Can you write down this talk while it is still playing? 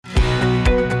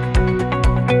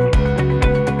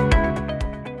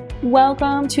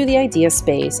Welcome to The Idea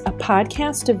Space, a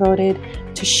podcast devoted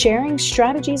to sharing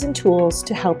strategies and tools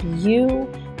to help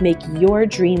you make your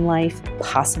dream life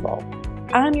possible.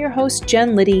 I'm your host,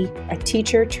 Jen Liddy, a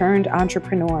teacher turned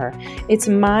entrepreneur. It's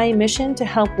my mission to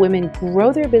help women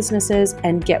grow their businesses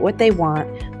and get what they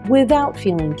want without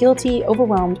feeling guilty,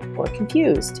 overwhelmed, or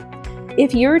confused.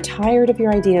 If you're tired of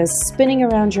your ideas spinning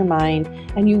around your mind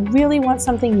and you really want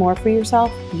something more for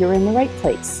yourself, you're in the right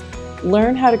place.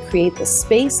 Learn how to create the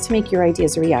space to make your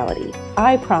ideas a reality.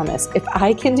 I promise, if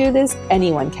I can do this,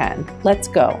 anyone can. Let's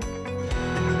go.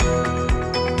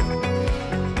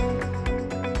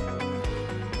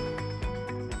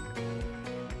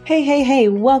 Hey,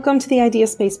 welcome to the Idea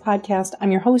Space podcast.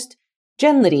 I'm your host,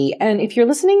 Jen Liddy. And if you're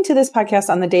listening to this podcast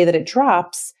on the day that it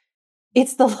drops,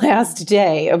 it's the last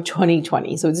day of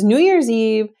 2020. So it's New Year's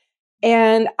Eve.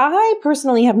 And I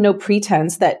personally have no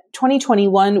pretense that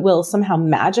 2021 will somehow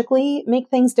magically make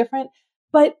things different.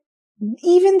 But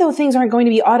even though things aren't going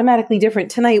to be automatically different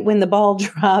tonight when the ball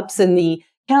drops and the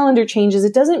calendar changes,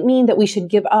 it doesn't mean that we should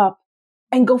give up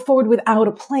and go forward without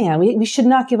a plan. We should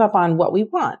not give up on what we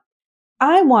want.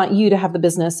 I want you to have the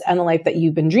business and the life that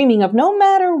you've been dreaming of, no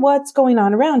matter what's going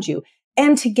on around you.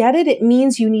 And to get it, it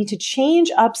means you need to change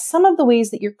up some of the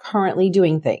ways that you're currently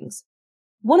doing things.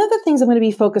 One of the things I'm going to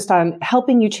be focused on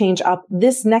helping you change up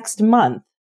this next month,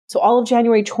 so all of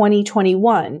January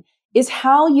 2021, is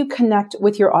how you connect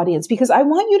with your audience. Because I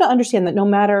want you to understand that no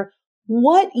matter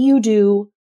what you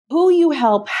do, who you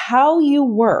help, how you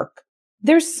work,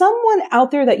 there's someone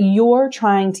out there that you're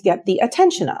trying to get the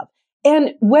attention of.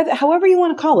 And however you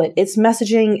want to call it, it's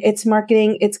messaging, it's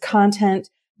marketing, it's content.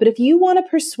 But if you want to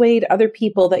persuade other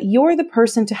people that you're the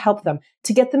person to help them,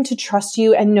 to get them to trust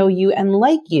you and know you and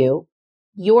like you,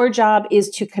 your job is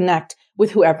to connect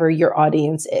with whoever your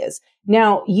audience is.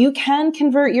 Now, you can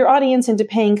convert your audience into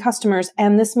paying customers.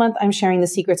 And this month, I'm sharing the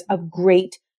secrets of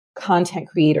great content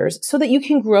creators so that you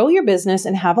can grow your business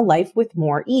and have a life with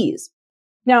more ease.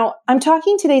 Now, I'm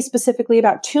talking today specifically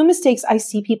about 2 mistakes I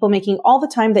see people making all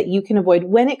the time that you can avoid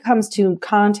when it comes to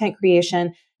content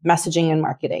creation, messaging, and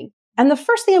marketing. And the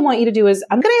first thing I want you to do is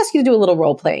I'm going to ask you to do a little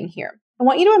role playing here. I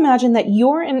want you to imagine that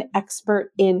you're an expert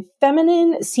in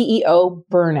feminine CEO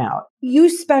burnout. You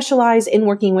specialize in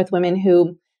working with women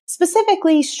who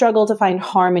specifically struggle to find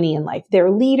harmony in life. They're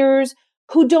leaders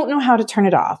who don't know how to turn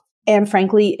it off. And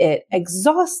frankly, it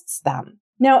exhausts them.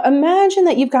 Now, imagine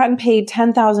that you've gotten paid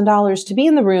 $10,000 to be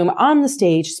in the room on the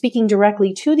stage speaking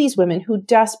directly to these women who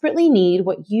desperately need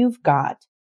what you've got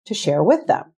to share with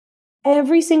them.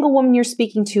 Every single woman you're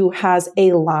speaking to has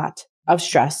a lot of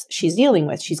stress she's dealing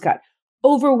with. She's got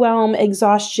overwhelm,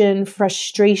 exhaustion,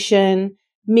 frustration.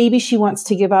 Maybe she wants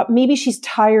to give up. Maybe she's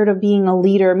tired of being a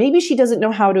leader. Maybe she doesn't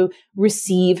know how to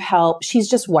receive help. She's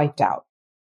just wiped out.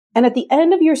 And at the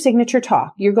end of your signature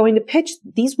talk, you're going to pitch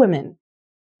these women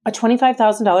a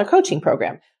 $25,000 coaching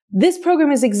program. This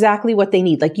program is exactly what they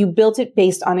need. Like you built it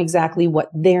based on exactly what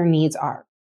their needs are.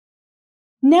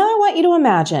 Now I want you to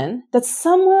imagine that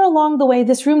somewhere along the way,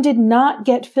 this room did not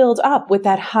get filled up with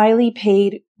that highly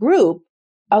paid group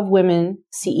of women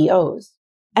CEOs.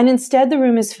 And instead, the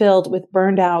room is filled with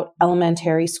burned out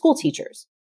elementary school teachers.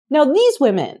 Now, these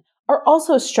women are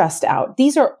also stressed out.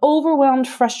 These are overwhelmed,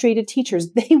 frustrated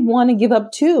teachers. They want to give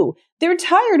up too. They're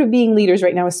tired of being leaders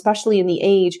right now, especially in the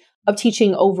age of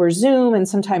teaching over Zoom and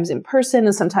sometimes in person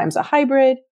and sometimes a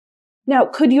hybrid. Now,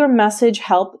 could your message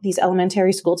help these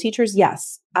elementary school teachers?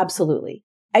 Yes, absolutely.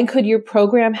 And could your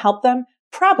program help them?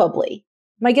 Probably.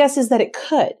 My guess is that it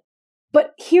could.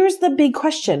 But here's the big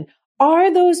question.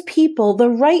 Are those people the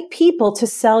right people to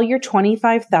sell your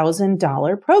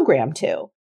 $25,000 program to?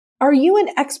 Are you an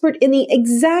expert in the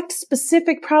exact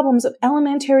specific problems of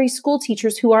elementary school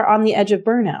teachers who are on the edge of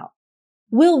burnout?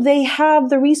 Will they have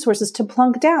the resources to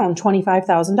plunk down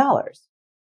 $25,000?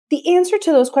 The answer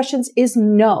to those questions is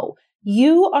no.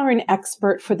 You are an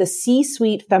expert for the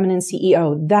C-suite feminine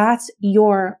CEO. That's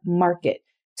your market.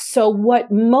 So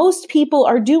what most people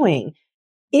are doing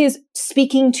is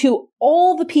speaking to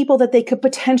all the people that they could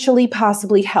potentially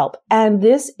possibly help. And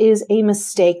this is a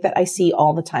mistake that I see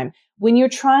all the time. When you're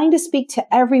trying to speak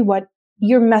to everyone,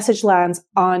 your message lands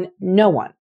on no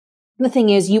one. The thing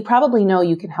is, you probably know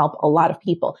you can help a lot of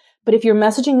people, but if your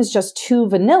messaging is just too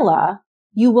vanilla,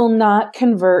 you will not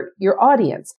convert your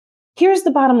audience. Here's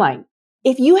the bottom line.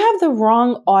 If you have the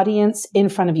wrong audience in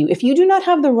front of you, if you do not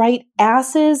have the right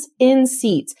asses in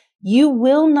seats, you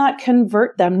will not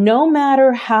convert them no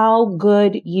matter how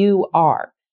good you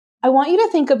are. I want you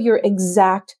to think of your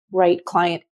exact right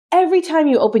client every time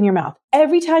you open your mouth,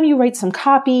 every time you write some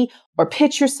copy or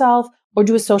pitch yourself or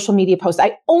do a social media post.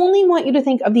 I only want you to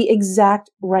think of the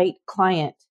exact right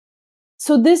client.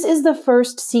 So this is the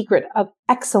first secret of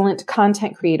excellent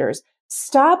content creators.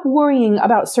 Stop worrying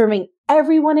about serving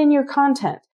everyone in your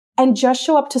content and just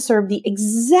show up to serve the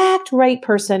exact right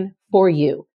person for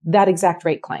you, that exact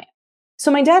right client.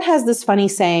 So my dad has this funny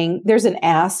saying, there's an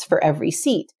ass for every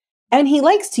seat. And he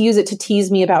likes to use it to tease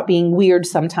me about being weird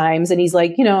sometimes. And he's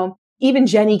like, even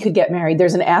Jenny could get married.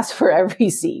 There's an ass for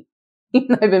every seat.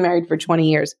 I've been married for 20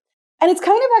 years. And it's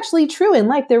kind of actually true in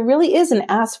life. There really is an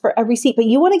ass for every seat, but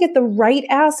you want to get the right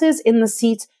asses in the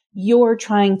seats you're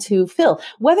trying to fill.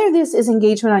 Whether this is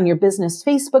engagement on your business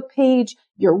Facebook page,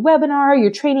 your webinar, your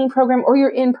training program, or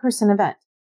your in-person event.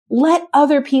 Let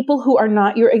other people who are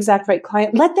not your exact right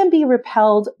client, let them be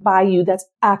repelled by you. That's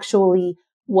actually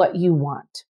what you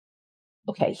want.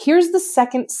 Okay, here's the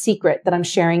second secret that I'm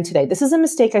sharing today. This is a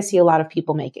mistake I see a lot of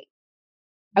people making.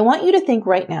 I want you to think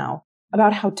right now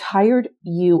about how tired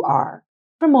you are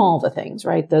from all the things,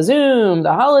 right? The Zoom,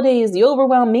 the holidays, the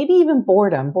overwhelm, maybe even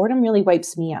boredom. Boredom really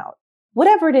wipes me out.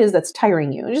 Whatever it is that's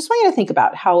tiring you. I just want you to think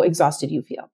about how exhausted you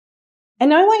feel. And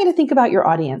now I want you to think about your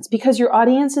audience, because your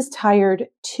audience is tired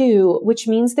too, which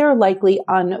means they're likely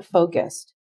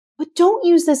unfocused. But don't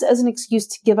use this as an excuse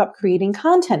to give up creating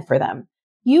content for them.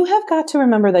 You have got to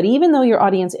remember that even though your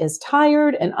audience is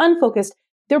tired and unfocused,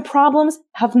 their problems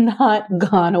have not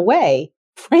gone away.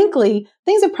 Frankly,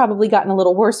 things have probably gotten a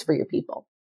little worse for your people.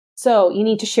 So you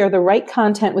need to share the right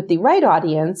content with the right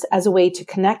audience as a way to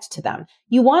connect to them.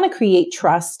 You want to create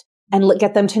trust and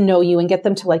get them to know you and get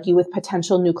them to like you with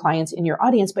potential new clients in your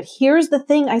audience. But here's the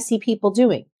thing I see people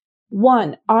doing.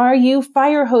 1, are you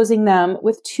fire hosing them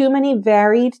with too many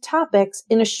varied topics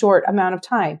in a short amount of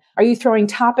time? Are you throwing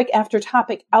topic after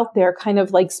topic out there, kind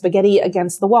of like spaghetti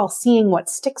against the wall, seeing what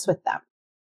sticks with them?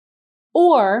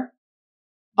 Or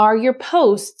are your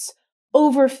posts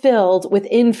overfilled with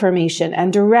information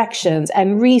and directions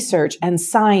and research and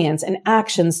science and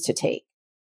actions to take?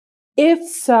 If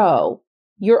so,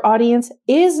 your audience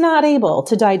is not able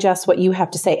to digest what you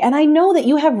have to say. And I know that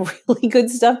you have really good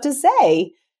stuff to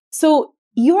say. So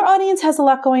your audience has a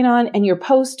lot going on, and your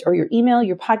post or your email,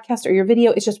 your podcast or your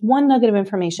video is just one nugget of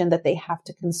information that they have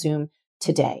to consume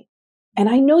today. And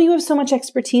I know you have so much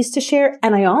expertise to share.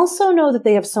 And I also know that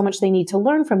they have so much they need to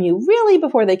learn from you really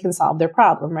before they can solve their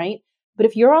problem, right? But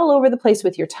if you're all over the place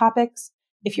with your topics,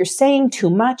 if you're saying too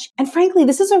much, and frankly,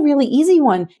 this is a really easy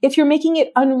one. If you're making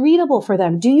it unreadable for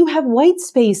them, do you have white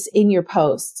space in your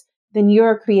posts? Then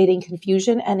you're creating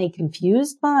confusion, and a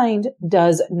confused mind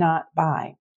does not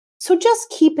buy. So just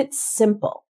keep it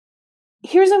simple.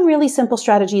 Here's a really simple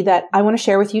strategy that I want to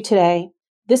share with you today.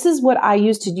 This is what I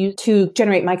use to do to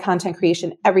generate my content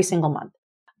creation every single month.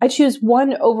 I choose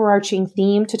one overarching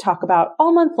theme to talk about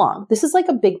all month long. This is like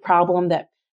a big problem that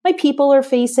my people are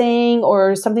facing,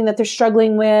 or something that they're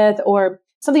struggling with, or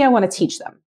something I want to teach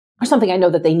them, or something I know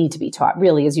that they need to be taught,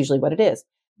 really is usually what it is.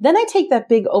 Then I take that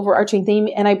big overarching theme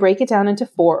and I break it down into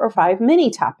 4 or 5 mini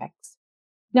topics.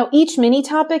 Now, each mini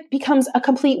topic becomes a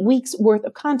complete week's worth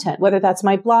of content, whether that's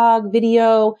my blog,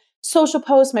 video, social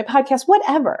post, my podcast,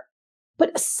 whatever.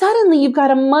 But suddenly you've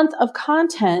got a month of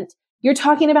content. You're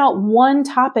talking about one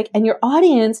topic, and your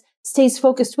audience stays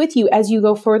focused with you as you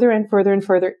go further and further and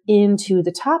further into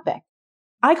the topic.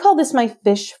 I call this my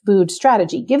fish food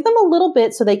strategy. Give them a little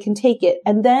bit so they can take it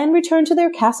and then return to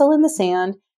their castle in the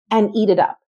sand and eat it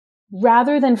up,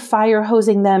 rather than fire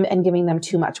hosing them and giving them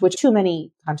too much, which too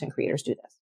many content creators do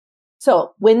this.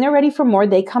 So when they're ready for more,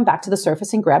 they come back to the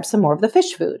surface and grab some more of the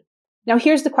fish food. Now,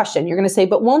 here's the question. You're going to say,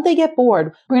 but won't they get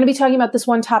bored? We're going to be talking about this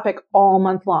one topic all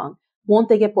month long. Won't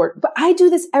they get bored? But I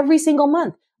do this every single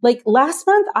month. Like last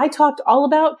month, I talked all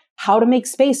about how to make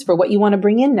space for what you want to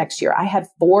bring in next year. I had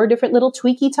 4 different little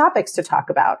tweaky topics to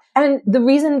talk about. And the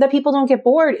reason that people don't get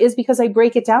bored is because I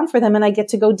break it down for them and I get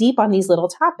to go deep on these little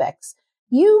topics.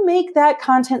 You make that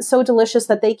content so delicious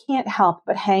that they can't help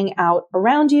but hang out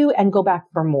around you and go back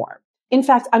for more. In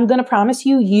fact, I'm going to promise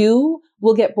you, you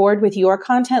will get bored with your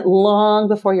content long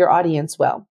before your audience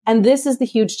will. And this is the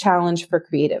huge challenge for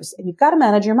creatives. And you've got to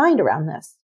manage your mind around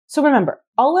this. So remember,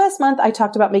 all last month, I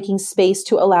talked about making space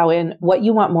to allow in what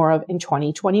you want more of in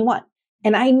 2021.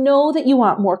 And I know that you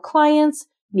want more clients,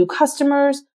 new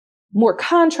customers, more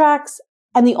contracts.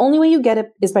 And the only way you get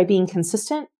it is by being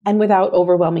consistent and without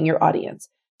overwhelming your audience.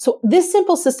 So this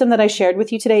simple system that I shared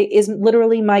with you today is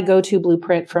literally my go-to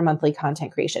blueprint for monthly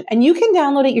content creation. And you can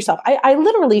download it yourself. I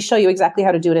literally show you exactly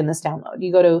how to do it in this download.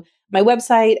 You go to my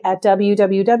website at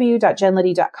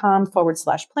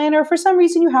www.jenliddy.com/planner. For some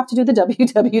reason, you have to do the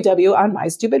www on my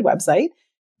stupid website.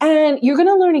 And you're going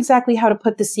to learn exactly how to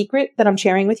put the secret that I'm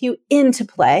sharing with you into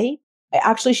play. I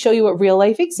actually show you a real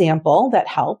life example that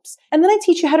helps. And then I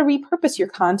teach you how to repurpose your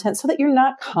content so that you're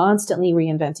not constantly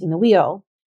reinventing the wheel.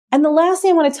 And the last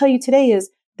thing I want to tell you today is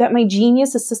that my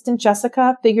genius assistant,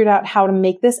 Jessica, figured out how to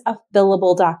make this a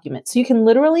fillable document. So you can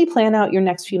literally plan out your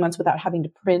next few months without having to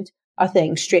print a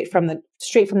thing straight from the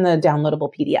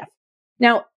downloadable PDF.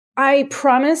 Now, I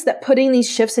promise that putting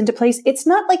these shifts into place, it's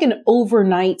not like an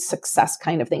overnight success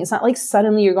kind of thing. It's not like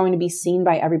suddenly you're going to be seen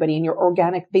by everybody and your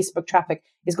organic Facebook traffic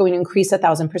is going to increase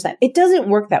 1,000%. It doesn't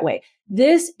work that way.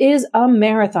 This is a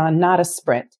marathon, not a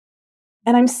sprint.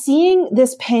 And I'm seeing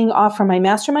this paying off for my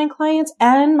mastermind clients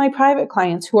and my private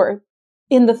clients who are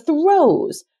in the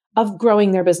throes of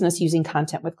growing their business using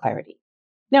content with clarity.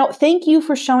 Now, thank you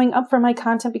for showing up for my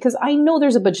content because I know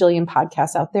there's a bajillion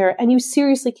podcasts out there and you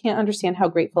seriously can't understand how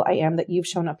grateful I am that you've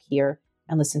shown up here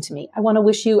and listened to me. I want to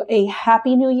wish you a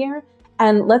happy new year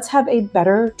and let's have a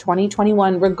better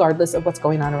 2021 regardless of what's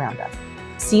going on around us.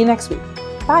 See you next week.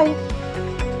 Bye.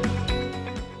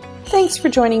 Thanks for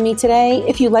joining me today.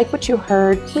 If you like what you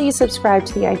heard, please subscribe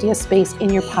to the Idea Space in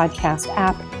your podcast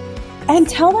app and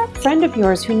tell that friend of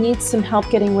yours who needs some help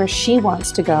getting where she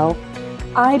wants to go.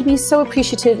 I'd be so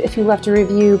appreciative if you left a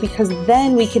review because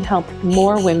then we can help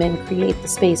more women create the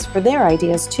space for their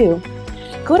ideas too.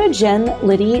 Go to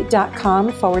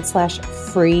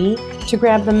jenliddy.com/free to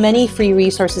grab the many free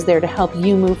resources there to help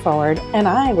you move forward. And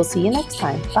I will see you next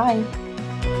time. Bye.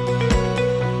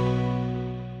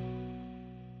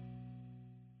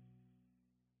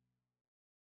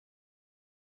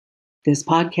 This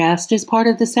podcast is part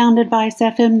of the Sound Advice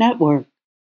FM network.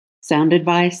 Sound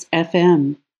Advice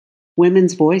FM.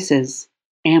 Women's voices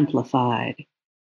amplified.